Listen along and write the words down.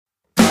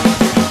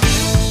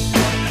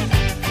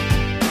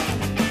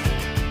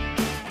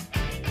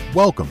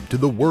Welcome to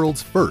the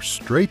world's first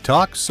Straight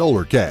Talk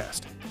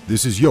Solarcast.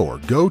 This is your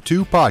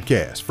go-to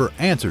podcast for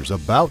answers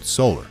about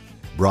solar.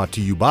 Brought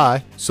to you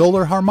by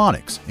Solar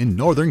Harmonics in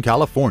Northern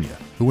California,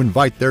 who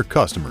invite their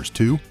customers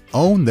to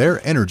own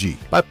their energy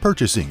by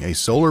purchasing a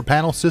solar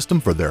panel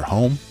system for their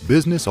home,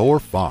 business, or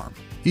farm.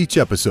 Each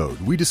episode,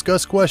 we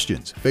discuss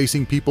questions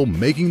facing people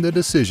making the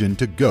decision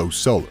to go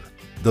solar.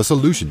 The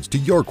solutions to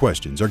your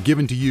questions are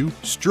given to you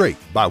straight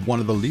by one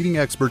of the leading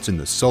experts in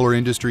the solar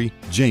industry,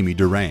 Jamie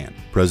Duran,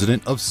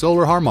 president of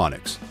Solar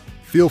Harmonics.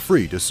 Feel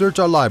free to search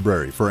our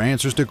library for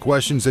answers to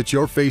questions that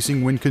you're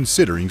facing when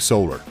considering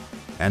solar.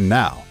 And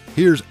now,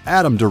 here's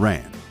Adam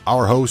Duran,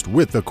 our host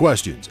with the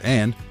questions,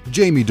 and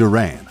Jamie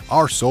Duran,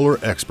 our solar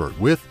expert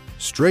with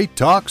Straight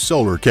Talk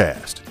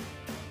Solarcast.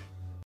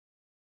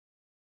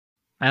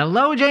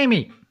 Hello,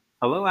 Jamie.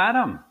 Hello,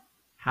 Adam.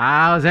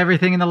 How's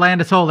everything in the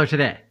land of solar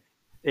today?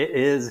 It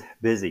is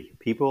busy.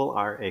 People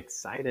are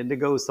excited to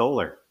go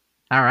solar.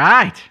 All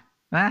right.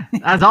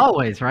 As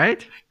always,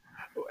 right?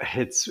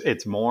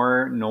 It's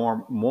more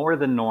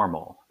than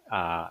normal.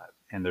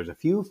 And there's a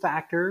few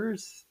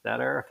factors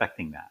that are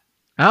affecting that.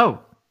 Oh,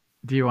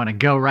 do you want to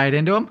go right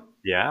into them?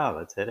 Yeah,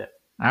 let's hit it.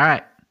 All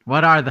right.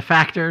 What are the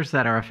factors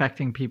that are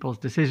affecting people's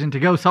decision to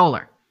go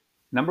solar?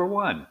 Number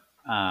one.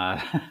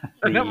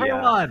 Number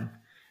one.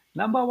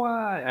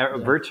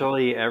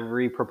 Virtually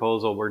every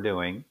proposal we're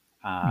doing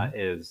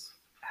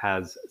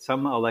has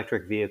some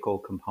electric vehicle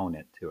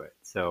component to it.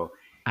 So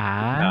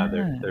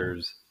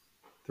there's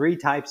three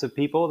types of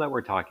people that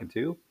we're talking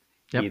to.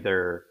 Yep.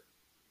 Either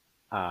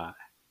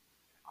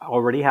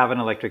already have an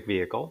electric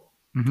vehicle,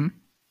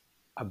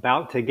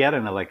 about to get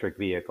an electric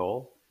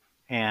vehicle,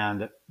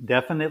 and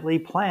definitely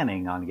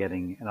planning on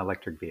getting an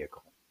electric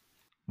vehicle.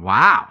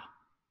 Wow.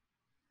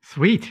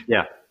 Sweet.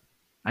 Yeah.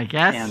 I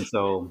guess. And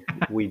so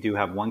we do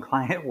have one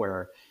client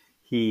where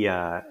he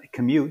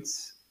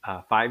commutes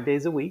 5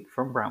 days a week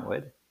from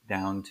Brentwood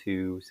down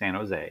to San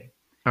Jose.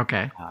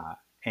 Okay.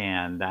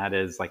 And that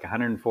is like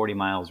 140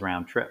 miles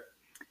round trip.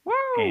 Woo!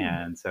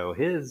 And so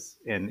he's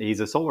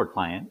a solar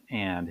client,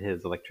 and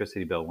his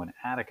electricity bill went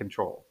out of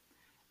control.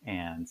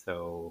 And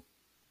so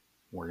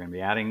we're going to be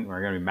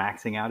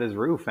maxing out his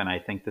roof. And I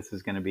think this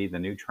is going to be the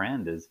new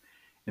trend, is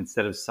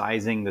instead of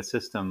sizing the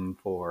system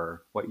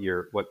for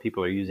what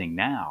people are using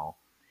now,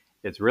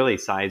 it's really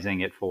sizing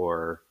it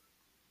for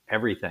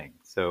everything.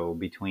 So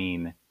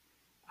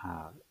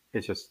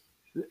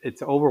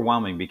it's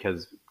overwhelming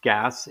because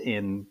gas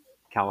in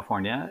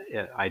California,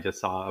 I just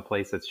saw a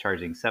place that's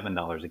charging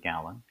 $7 a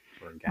gallon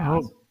for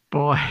gas. Oh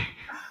boy.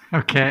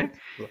 Okay.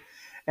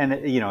 And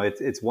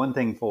it's one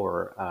thing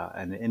for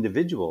an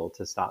individual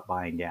to stop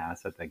buying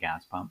gas at the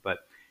gas pump, but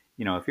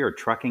if you're a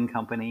trucking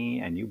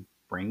company and you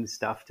bring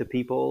stuff to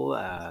people,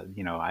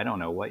 I don't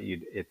know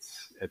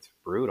it's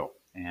brutal.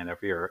 And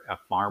if you're a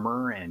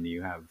farmer and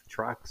you have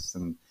trucks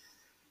and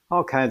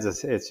all kinds of,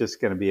 it's just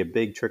going to be a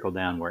big trickle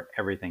down where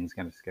everything's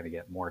going to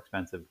get more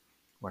expensive.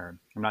 Where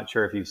I'm not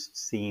sure if you've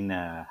seen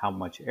how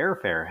much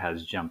airfare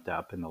has jumped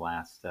up in the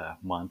last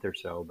month or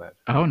so, but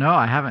oh no,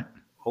 I haven't.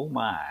 Oh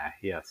my,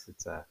 yes,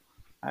 it's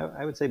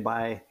I would say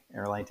buy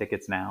airline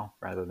tickets now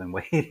rather than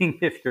waiting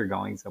if you're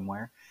going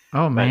somewhere.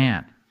 Oh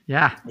man,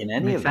 yeah. In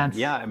any event,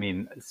 yeah, I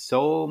mean,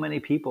 so many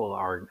people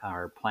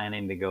are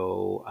planning to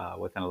go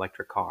with an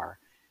electric car.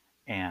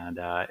 And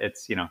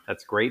it's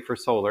that's great for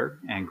solar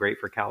and great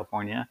for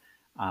California,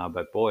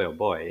 but boy, oh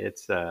boy,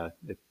 it's a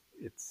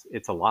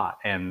lot.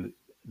 And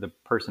the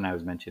person I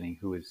was mentioning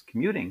who is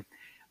commuting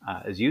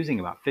is using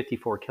about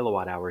 54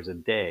 kilowatt hours a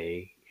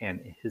day,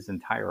 and his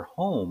entire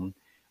home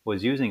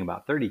was using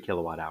about 30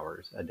 kilowatt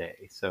hours a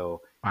day.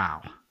 So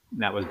wow,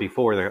 that was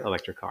before the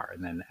electric car,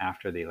 and then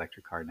after the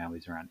electric car, now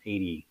he's around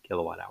 80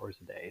 kilowatt hours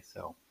a day.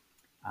 So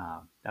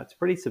that's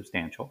pretty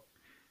substantial.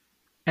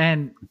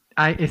 And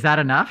is that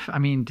enough? I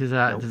mean, does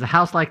a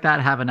house like that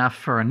have enough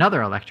for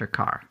another electric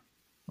car?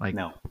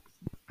 No.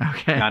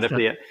 Okay. Not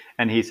if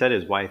and he said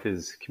his wife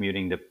is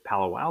commuting to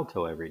Palo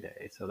Alto every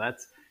day, so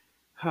that's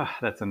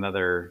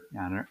another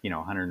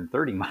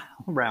 130 mile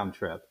round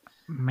trip.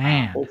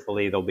 Man.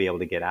 Hopefully they'll be able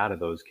to get out of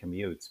those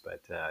commutes,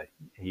 but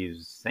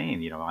he's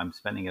saying, I'm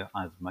spending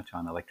as much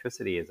on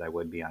electricity as I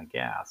would be on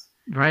gas.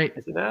 Right.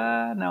 I said,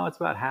 no, it's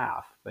about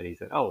half. But he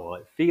said, oh well,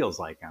 it feels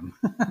like I'm.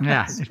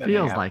 Yeah, it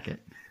feels like it.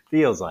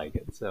 Feels like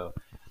it. So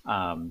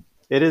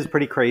it is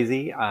pretty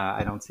crazy.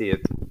 I don't see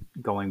it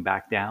going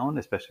back down,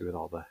 especially with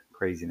all the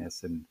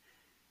craziness and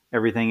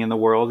everything in the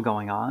world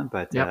going on.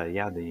 But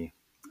yep.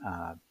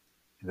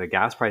 The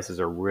gas prices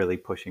are really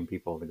pushing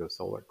people to go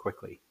solar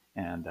quickly.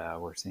 And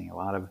we're seeing a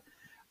lot of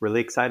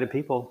really excited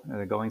people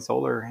going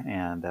solar,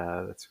 and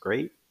that's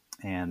great.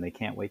 And they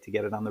can't wait to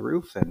get it on the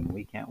roof, and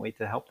we can't wait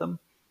to help them.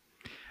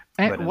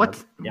 And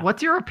what's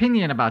your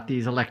opinion about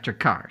these electric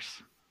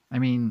cars? I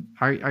mean,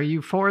 are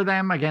you for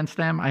them, against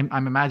them?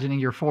 I'm imagining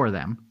you're for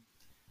them.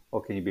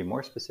 Well, can you be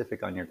more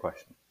specific on your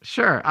question?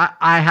 Sure.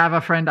 I have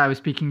a friend I was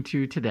speaking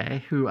to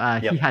today who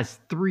he has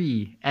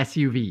 3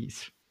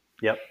 SUVs.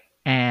 Yep.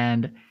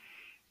 And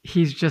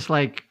he's just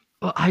like,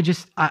 well, I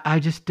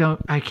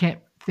can't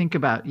think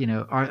about,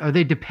 are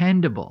they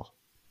dependable?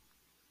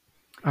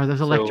 Are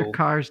those electric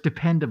cars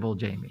dependable,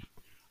 Jamie?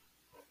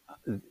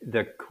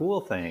 The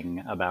cool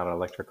thing about an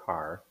electric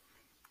car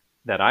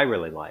that I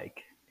really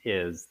like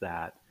is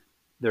that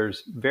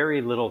there's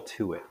very little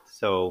to it.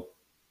 So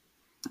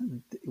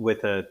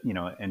with a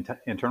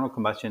internal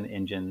combustion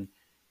engine,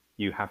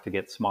 you have to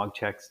get smog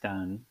checks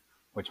done,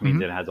 which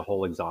means it has a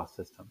whole exhaust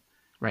system.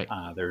 Right.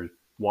 There's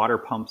water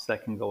pumps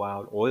that can go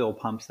out, oil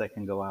pumps that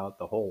can go out,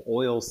 the whole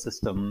oil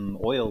system,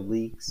 oil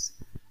leaks,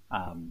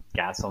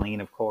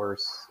 gasoline, of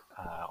course.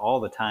 All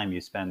the time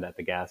you spend at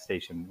the gas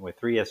station with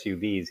 3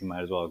 SUVs, you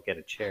might as well get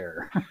a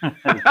chair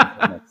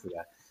next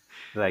to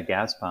that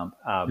gas pump.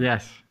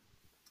 Yes.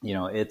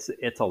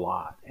 It's a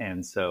lot.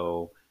 And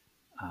so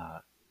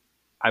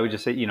I would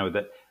just say,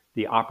 that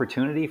the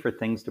opportunity for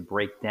things to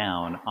break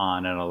down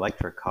on an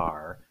electric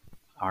car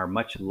are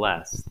much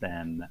less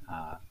than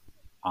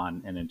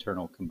on an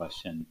internal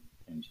combustion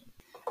engine.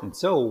 And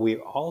so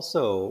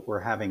we're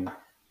having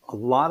a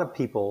lot of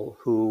people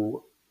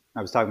who,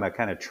 I was talking about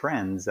kind of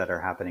trends that are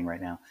happening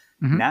right now.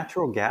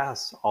 Natural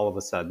gas all of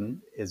a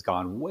sudden is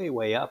gone way,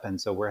 way up. And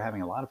so we're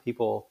having a lot of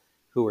people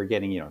who are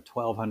getting,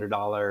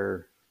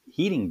 $1,200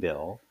 heating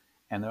bill.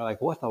 And they're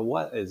like,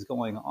 what is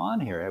going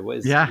on here? It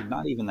was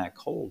not even that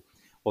cold.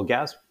 Well,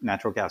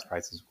 natural gas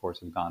prices, of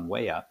course, have gone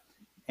way up.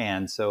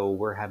 And so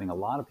we're having a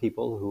lot of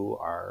people who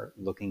are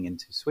looking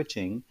into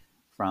switching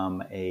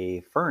from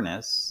a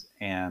furnace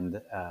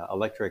and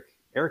electric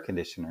air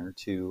conditioner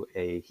to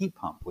a heat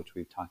pump, which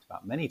we've talked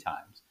about many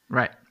times.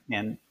 Right.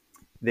 And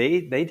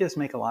they just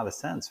make a lot of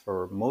sense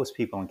for most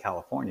people in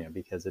California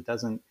because it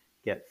doesn't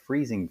get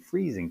freezing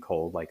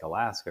cold like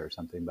Alaska or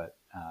something. But,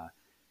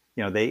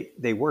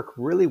 they work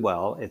really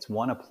well. It's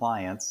one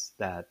appliance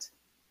that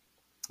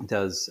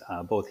does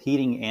both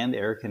heating and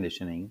air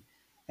conditioning,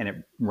 and it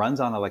runs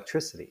on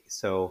electricity.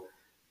 So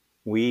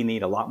we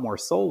need a lot more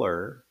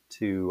solar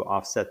to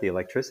offset the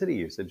electricity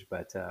usage,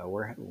 but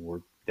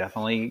we're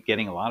definitely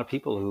getting a lot of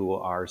people who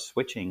are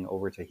switching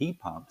over to heat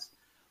pumps.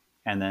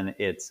 And then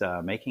it's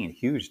making a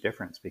huge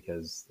difference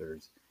because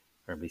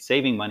they'll be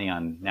saving money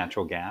on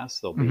natural gas.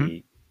 They'll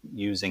be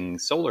using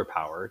solar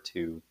power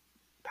to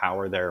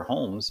power their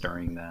homes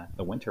during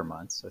the winter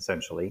months,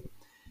 essentially.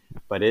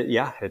 But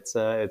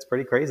it's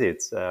pretty crazy.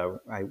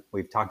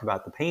 We've talked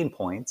about the pain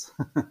points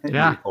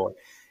before.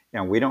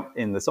 We don't,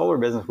 in the solar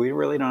business, we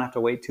really don't have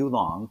to wait too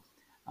long.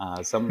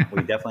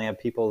 We definitely have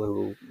people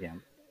who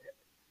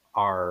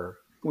are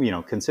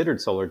considered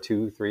solar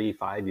 2, 3,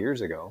 5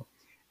 years ago,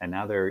 and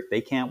now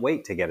they can't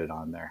wait to get it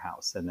on their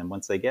house. And then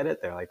once they get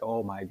it, they're like,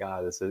 oh my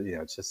God, this is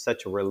it's just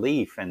such a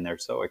relief, and they're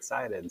so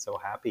excited and so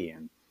happy,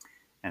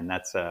 and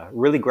that's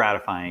really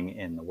gratifying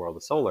in the world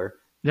of solar.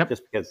 Yep.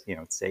 Just because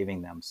it's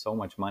saving them so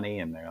much money,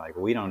 and they're like,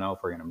 we don't know if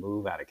we're going to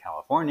move out of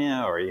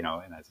California or and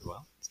I said,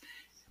 well,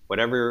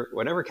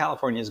 whatever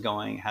California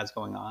has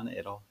going on,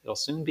 it'll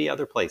soon be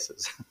other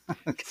places.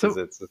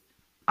 So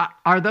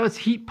are those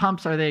heat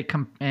pumps? Are they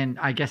and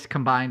I guess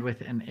combined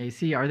with an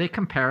AC? Are they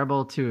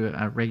comparable to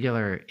a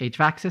regular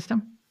HVAC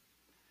system?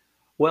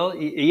 Well,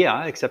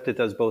 yeah, except it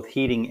does both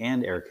heating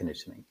and air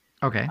conditioning.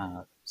 Okay.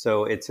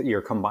 So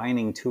you're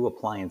combining two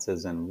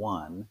appliances in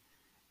one,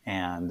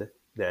 and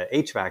the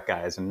HVAC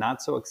guys are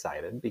not so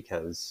excited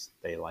because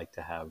they like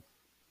to have,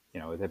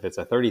 if it's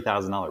a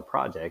 $30,000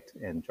 project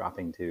and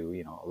dropping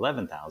to,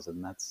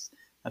 $11,000,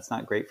 that's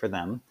not great for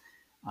them.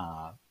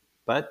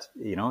 But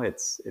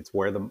it's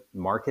where the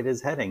market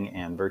is heading,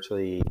 and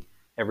virtually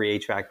every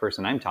HVAC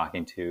person I'm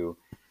talking to,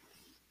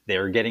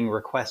 they're getting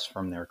requests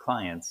from their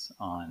clients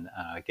on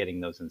getting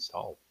those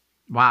installed.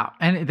 Wow,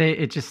 and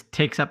it just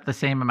takes up the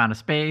same amount of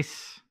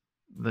space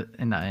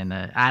in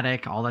the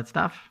attic, all that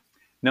stuff.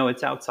 No,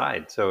 it's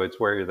outside, so it's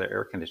where the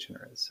air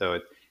conditioner is. So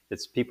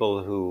it's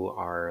people who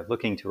are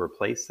looking to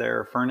replace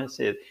their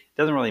furnace. It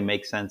doesn't really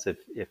make sense if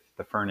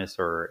the furnace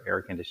or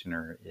air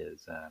conditioner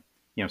is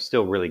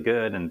still really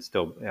good and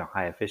still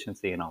high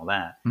efficiency and all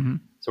that.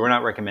 So we're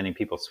not recommending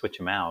people switch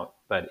them out.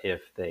 But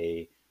if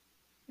they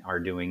are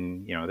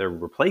doing, they're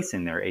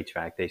replacing their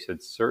HVAC, they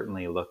should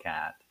certainly look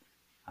at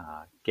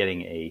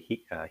getting a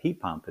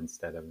heat pump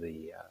instead of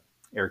the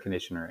air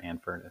conditioner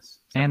and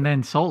furnace. And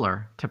then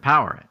solar to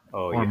power it.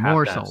 Oh, or you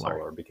more have to have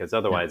solar because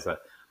otherwise the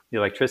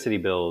electricity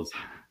bills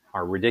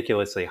are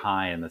ridiculously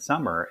high in the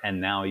summer, and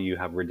now you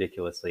have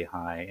ridiculously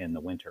high in the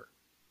winter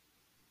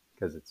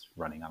because it's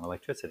running on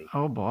electricity.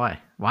 Oh boy!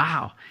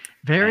 Wow,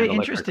 very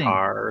interesting.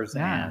 Cars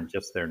and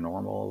just their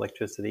normal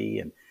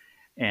electricity,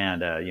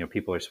 and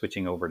people are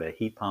switching over to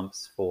heat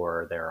pumps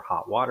for their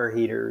hot water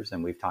heaters,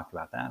 and we've talked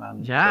about that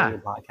on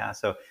the podcast.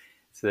 So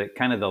it's the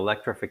kind of the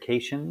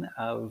electrification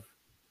of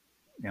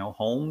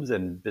homes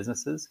and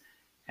businesses,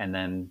 and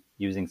then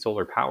using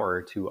solar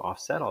power to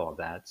offset all of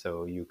that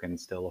so you can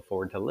still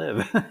afford to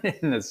live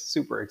in this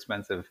super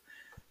expensive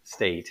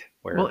state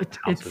where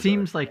it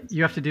seems like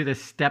you have to do this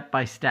step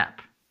by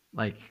step.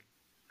 Like,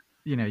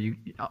 you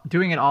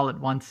doing it all at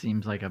once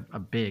seems like a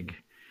big,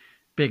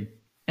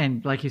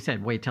 and like you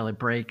said, wait till it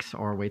breaks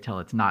or wait till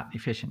it's not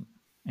efficient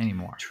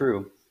anymore.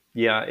 True.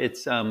 Yeah,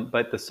 it's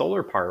but the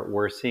solar part,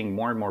 we're seeing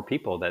more and more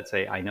people that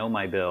say, I know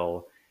my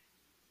bill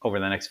over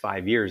the next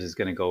 5 years is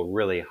going to go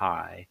really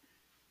high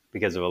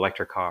because of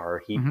electric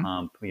car, heat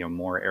pump,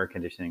 more air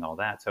conditioning, all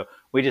that. So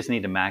we just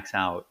need to max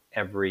out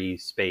every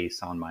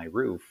space on my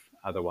roof.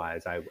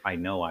 Otherwise, I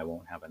know I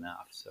won't have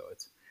enough. So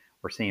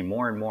we're seeing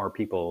more and more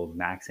people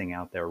maxing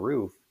out their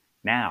roof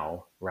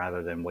now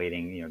rather than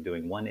waiting,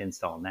 doing one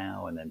install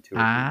now and then 2 or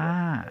 3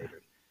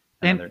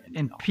 later.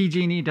 And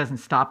PG&E doesn't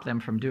stop them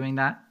from doing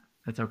that.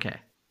 That's okay.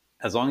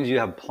 As long as you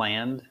have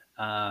planned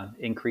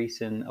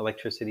increase in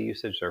electricity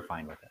usage, they're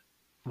fine with it.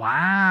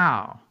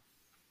 Wow.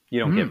 You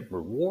don't get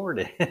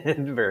rewarded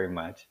very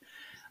much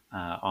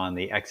on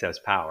the excess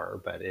power,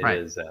 but it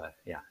is,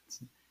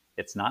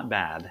 it's not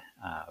bad,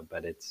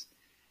 but it's,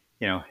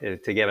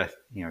 to get a,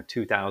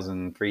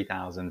 $2,000,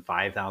 $3,000,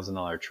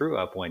 $5,000 true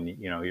up when,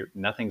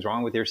 nothing's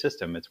wrong with your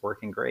system. It's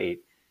working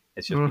great.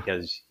 It's just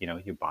because,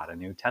 you bought a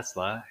new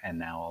Tesla and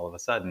now all of a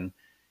sudden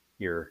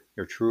your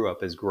true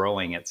up is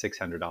growing at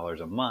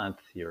 $600 a month.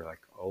 You're like,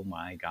 oh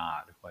my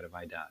God, what have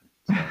I done?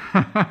 So,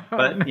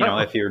 but,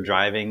 if you're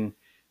driving,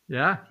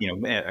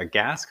 a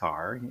gas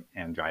car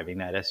and driving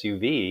that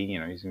SUV, he's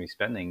going to be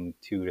spending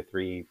 $200 to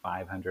 $300,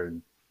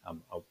 $500,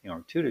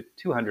 $200 to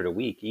 $200 a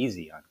week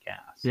easy on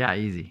gas. Yeah,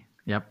 easy.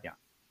 Yep. Yeah.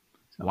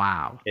 So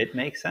wow. It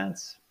makes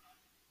sense.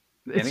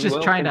 It's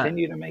just trying to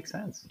continue to make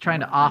sense. Trying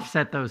to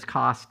offset those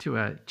costs to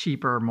a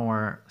cheaper,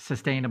 more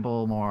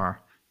sustainable,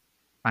 more,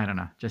 I don't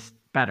know, just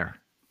better.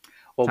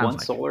 Well,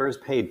 once solar is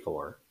paid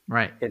for,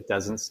 right, it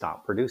doesn't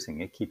stop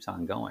producing. It keeps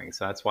on going.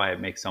 So that's why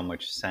it makes so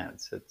much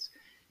sense. It's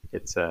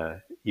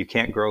you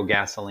can't grow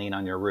gasoline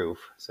on your roof,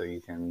 so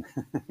you can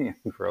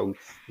grow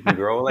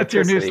electricity. That's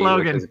your new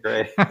slogan. Which is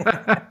great.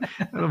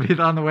 It'll be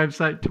on the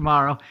website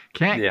tomorrow.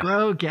 Can't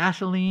grow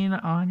gasoline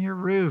on your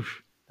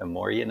roof. The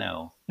more you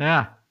know.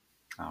 Yeah.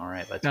 All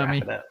right, let's wrap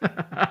it up.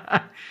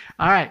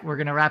 All right, we're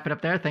gonna wrap it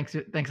up there. Thanks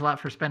a lot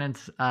for spending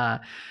a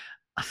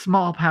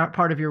small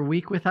part of your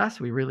week with us.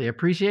 We really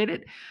appreciate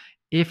it.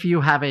 If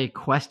you have a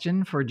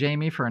question for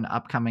Jamie for an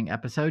upcoming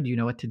episode, you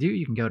know what to do.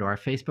 You can go to our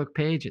Facebook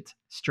page. It's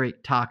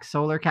Straight Talk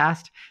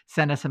Solarcast.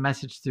 Send us a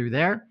message through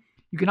there.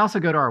 You can also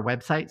go to our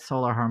website,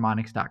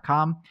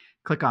 solarharmonics.com.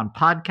 Click on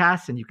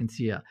podcasts, and you can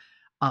see a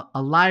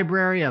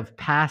library of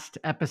past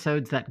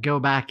episodes that go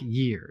back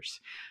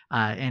years.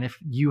 And if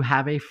you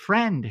have a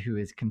friend who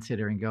is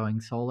considering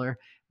going solar,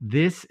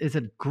 this is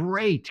a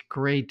great,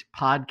 great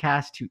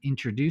podcast to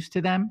introduce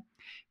to them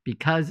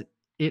because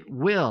it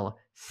will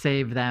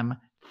save them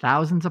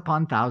thousands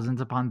upon thousands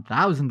upon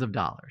thousands of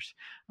dollars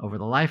over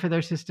the life of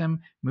their system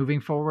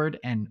moving forward.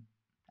 And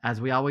as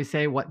we always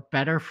say, what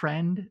better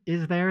friend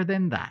is there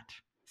than that?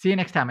 See you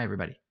next time,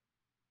 everybody.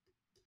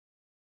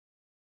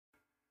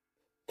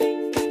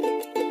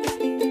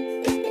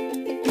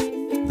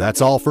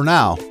 That's all for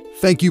now.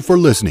 Thank you for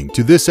listening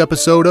to this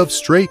episode of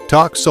Straight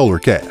Talk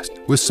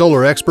Solarcast with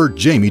solar expert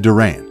Jamie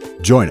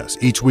Duran. Join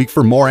us each week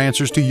for more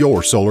answers to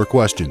your solar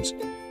questions.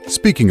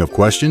 Speaking of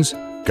questions,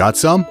 got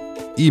some?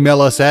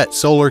 Email us at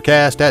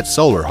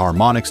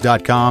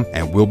solarcast@solarharmonics.com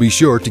and we'll be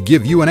sure to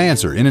give you an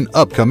answer in an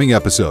upcoming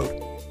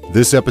episode.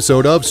 This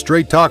episode of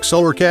Straight Talk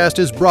Solarcast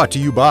is brought to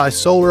you by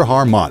Solar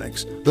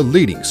Harmonics, the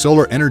leading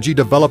solar energy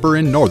developer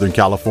in Northern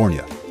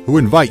California, who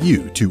invite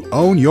you to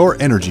own your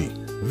energy.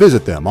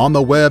 Visit them on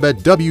the web at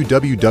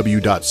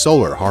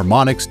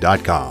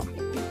www.solarharmonics.com.